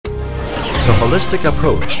The holistic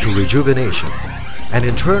approach to rejuvenation, an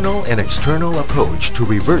internal and external approach to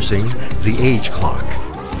reversing the age clock.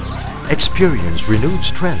 Experience renewed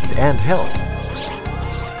strength and health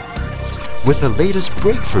with the latest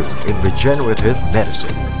breakthrough in regenerative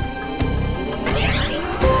medicine.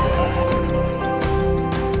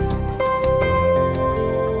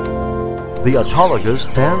 The Autologous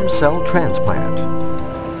Stemcell Transplant.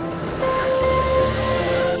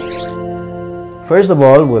 First of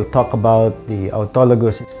all, we'll talk about the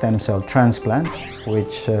autologous stem cell transplant,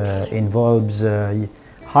 which involves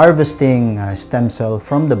harvesting stem cell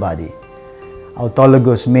from the body.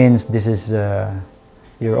 Autologous means this is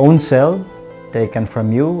your own cell taken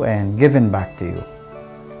from you and given back to you.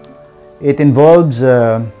 It involves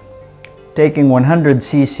taking 100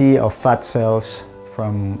 cc of fat cells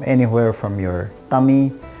from anywhere from your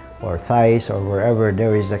tummy or thighs or wherever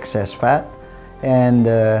there is excess fat,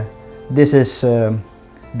 and this is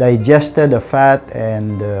digested of fat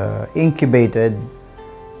and incubated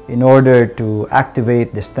in order to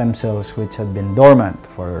activate the stem cells which have been dormant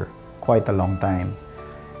for quite a long time.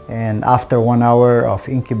 And after 1 hour of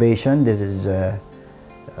incubation, this is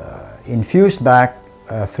infused back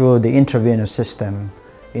through the intravenous system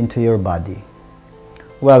into your body.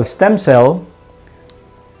 Well, stem cell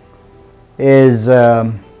is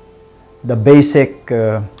the basic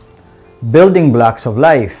building blocks of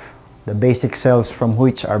life, the basic cells from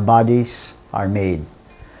which our bodies are made.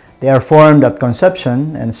 They are formed at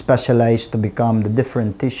conception and specialize to become the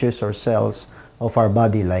different tissues or cells of our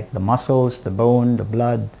body, like the muscles, the bone, the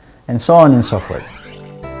blood, and so on and so forth.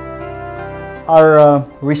 Our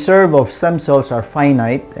reserve of stem cells are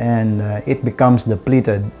finite, and it becomes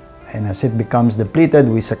depleted. And as it becomes depleted,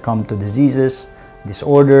 we succumb to diseases,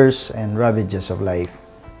 disorders, and ravages of life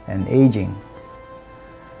and aging.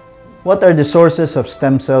 What are the sources of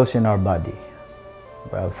stem cells in our body?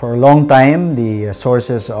 Well, for a long time, the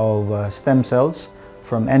sources of stem cells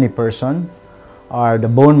from any person are the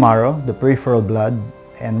bone marrow, the peripheral blood,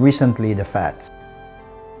 and recently the fats.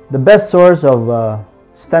 The best source of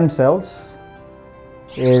stem cells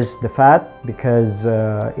is the fat, because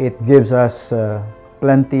it gives us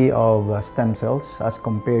plenty of stem cells as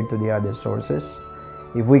compared to the other sources.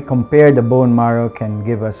 If we compare, the bone marrow can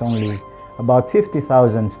give us only about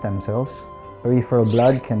 50,000 stem cells. Peripheral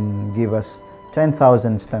blood can give us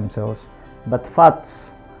 10,000 stem cells, but fats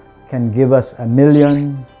can give us 1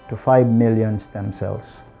 million to 5 million stem cells.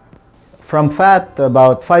 From fat,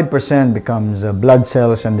 about 5% becomes blood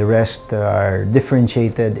cells, and the rest are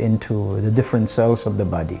differentiated into the different cells of the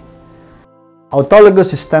body.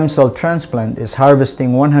 Autologous stem cell transplant is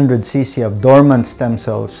harvesting 100 cc of dormant stem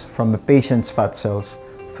cells from a patient's fat cells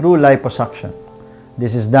through liposuction.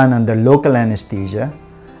 This is done under local anesthesia,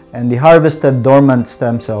 and the harvested dormant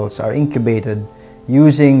stem cells are incubated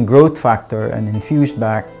using growth factor and infused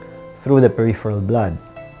back through the peripheral blood.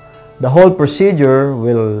 The whole procedure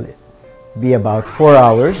will be about 4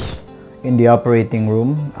 hours in the operating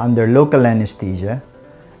room under local anesthesia,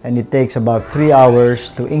 and it takes about 3 hours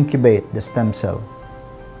to incubate the stem cell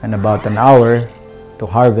and about 1 hour to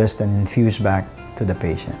harvest and infuse back to the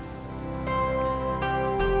patient.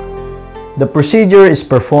 The procedure is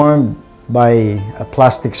performed by a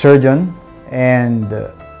plastic surgeon, and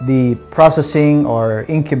the processing or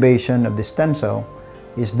incubation of the stem cell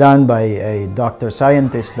is done by a doctor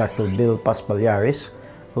scientist, Dr. Bill Paspaliaris,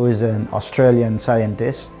 who is an Australian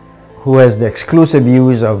scientist who has the exclusive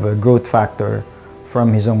use of a growth factor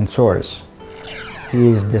from his own source. He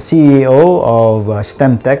is the CEO of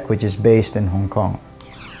StemTech, which is based in Hong Kong.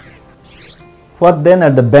 What then are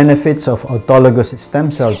the benefits of autologous stem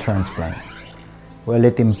cell transplant? Well,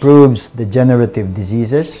 it improves degenerative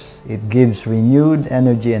diseases, it gives renewed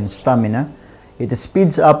energy and stamina, it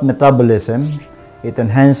speeds up metabolism, it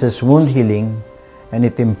enhances wound healing, and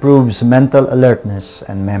it improves mental alertness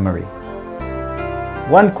and memory.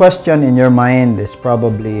 One question in your mind is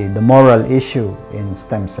probably the moral issue in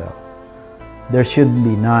stem cell. There should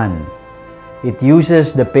be none. It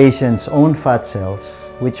uses the patient's own fat cells,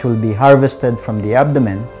 which will be harvested from the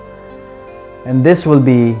abdomen, and this will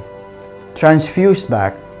be transfused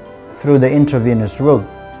back through the intravenous route.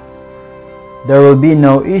 There will be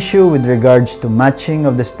no issue with regards to matching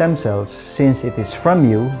of the stem cells, since it is from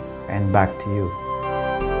you and back to you.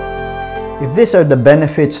 If these are the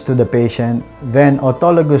benefits to the patient, then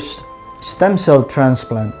autologous stem cell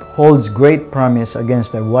transplant holds great promise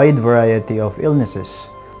against a wide variety of illnesses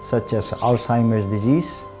such as Alzheimer's disease,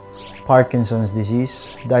 Parkinson's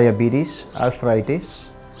disease, diabetes, arthritis,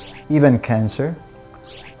 even cancer,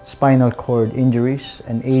 spinal cord injuries,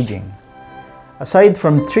 and aging. Aside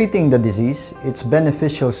from treating the disease, its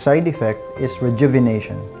beneficial side effect is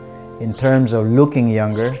rejuvenation. in terms of looking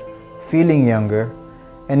younger, feeling younger,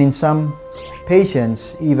 and in some patients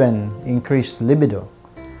even increased libido.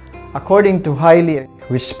 According to highly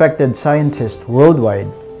respected scientists worldwide,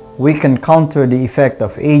 we can counter the effect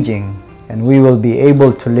of aging and we will be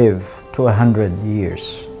able to live to 100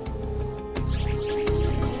 years.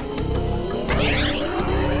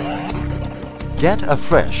 Get a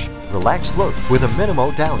fresh, relaxed look with a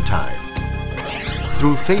minimal downtime.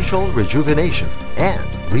 Through facial rejuvenation and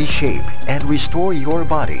reshape and restore your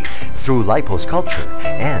body through liposculpture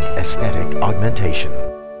and aesthetic augmentation.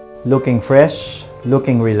 Looking fresh,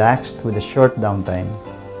 looking relaxed with a short downtime.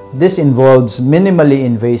 This involves minimally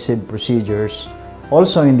invasive procedures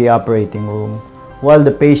also in the operating room while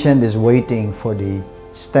the patient is waiting for the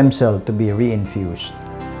stem cell to be reinfused.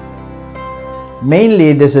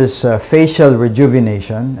 Mainly this is facial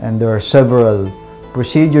rejuvenation, and there are several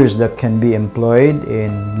procedures that can be employed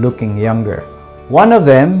in looking younger. One of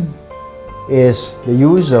them is the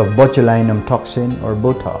use of botulinum toxin or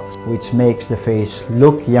Botox, which makes the face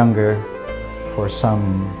look younger for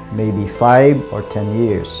some maybe 5 or 10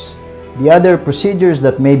 years. The other procedures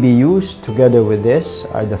that may be used together with this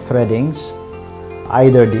are the threadings,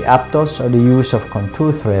 either the Aptos or the use of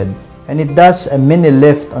contour thread, and it does a mini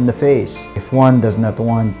lift on the face if one does not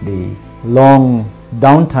want the long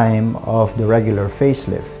downtime of the regular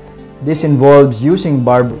facelift. This involves using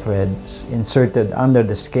barbed threads inserted under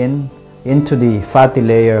the skin into the fatty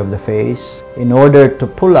layer of the face in order to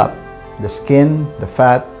pull up the skin, the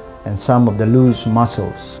fat, and some of the loose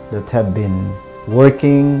muscles that have been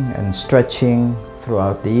working and stretching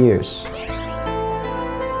throughout the years.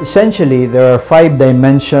 Essentially, there are 5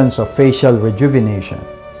 dimensions of facial rejuvenation.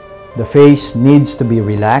 The face needs to be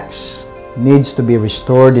relaxed, needs to be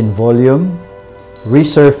restored in volume,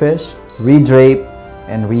 resurfaced, redraped,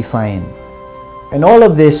 and refined. And all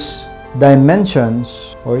of these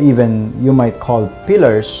dimensions, or even you might call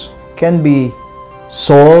pillars, can be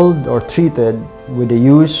solved or treated with the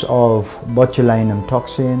use of botulinum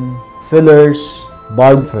toxin, fillers,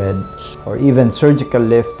 barbed threads, or even surgical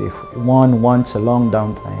lift if one wants a long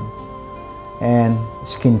downtime, and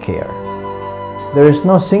skincare. There is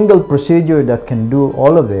no single procedure that can do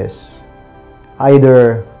all of this.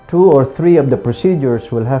 Either 2 or 3 of the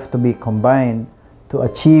procedures will have to be combined to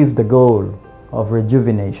achieve the goal of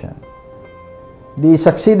rejuvenation. The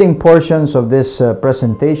succeeding portions of this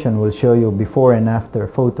presentation will show you before and after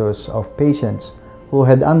photos of patients who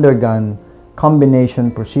had undergone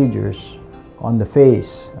combination procedures on the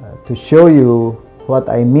face to show you what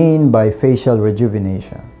I mean by facial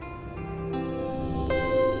rejuvenation.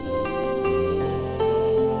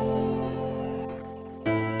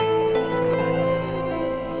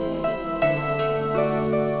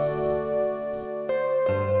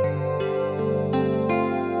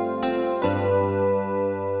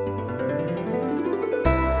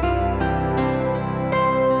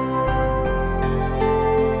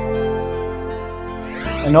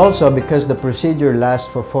 And also, because the procedure lasts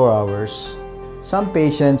for 4 hours, some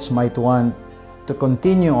patients might want to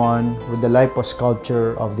continue on with the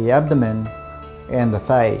liposculpture of the abdomen and the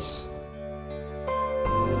thighs.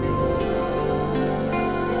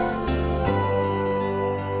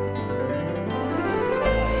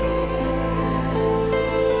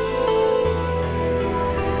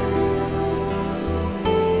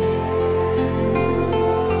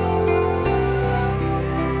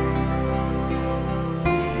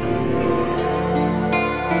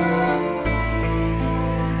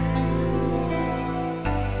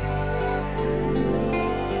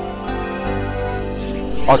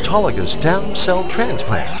 Autologous stem cell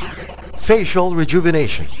transplant, facial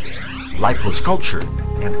rejuvenation, liposculpture,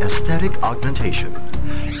 and aesthetic augmentation.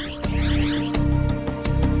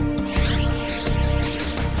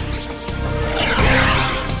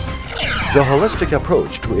 The holistic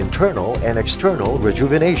approach to internal and external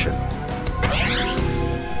rejuvenation.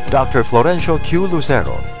 Dr. Florencio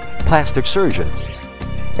Lucero, plastic surgeon,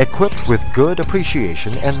 equipped with good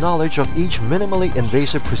appreciation and knowledge of each minimally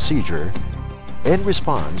invasive procedure, in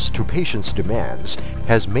response to patients' demands,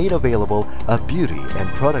 has made available a beauty and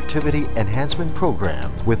productivity enhancement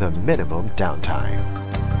program with a minimum downtime.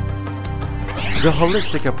 The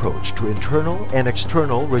holistic approach to internal and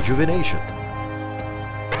external rejuvenation.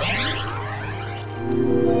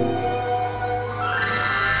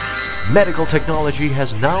 Medical technology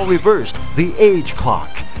has now reversed the age clock.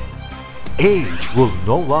 Age will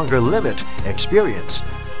no longer limit experience,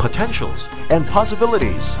 potentials, and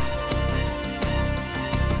possibilities.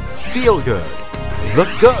 Feel good, look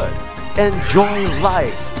good, enjoy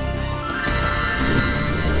life.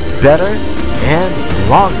 Better and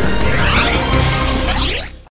longer.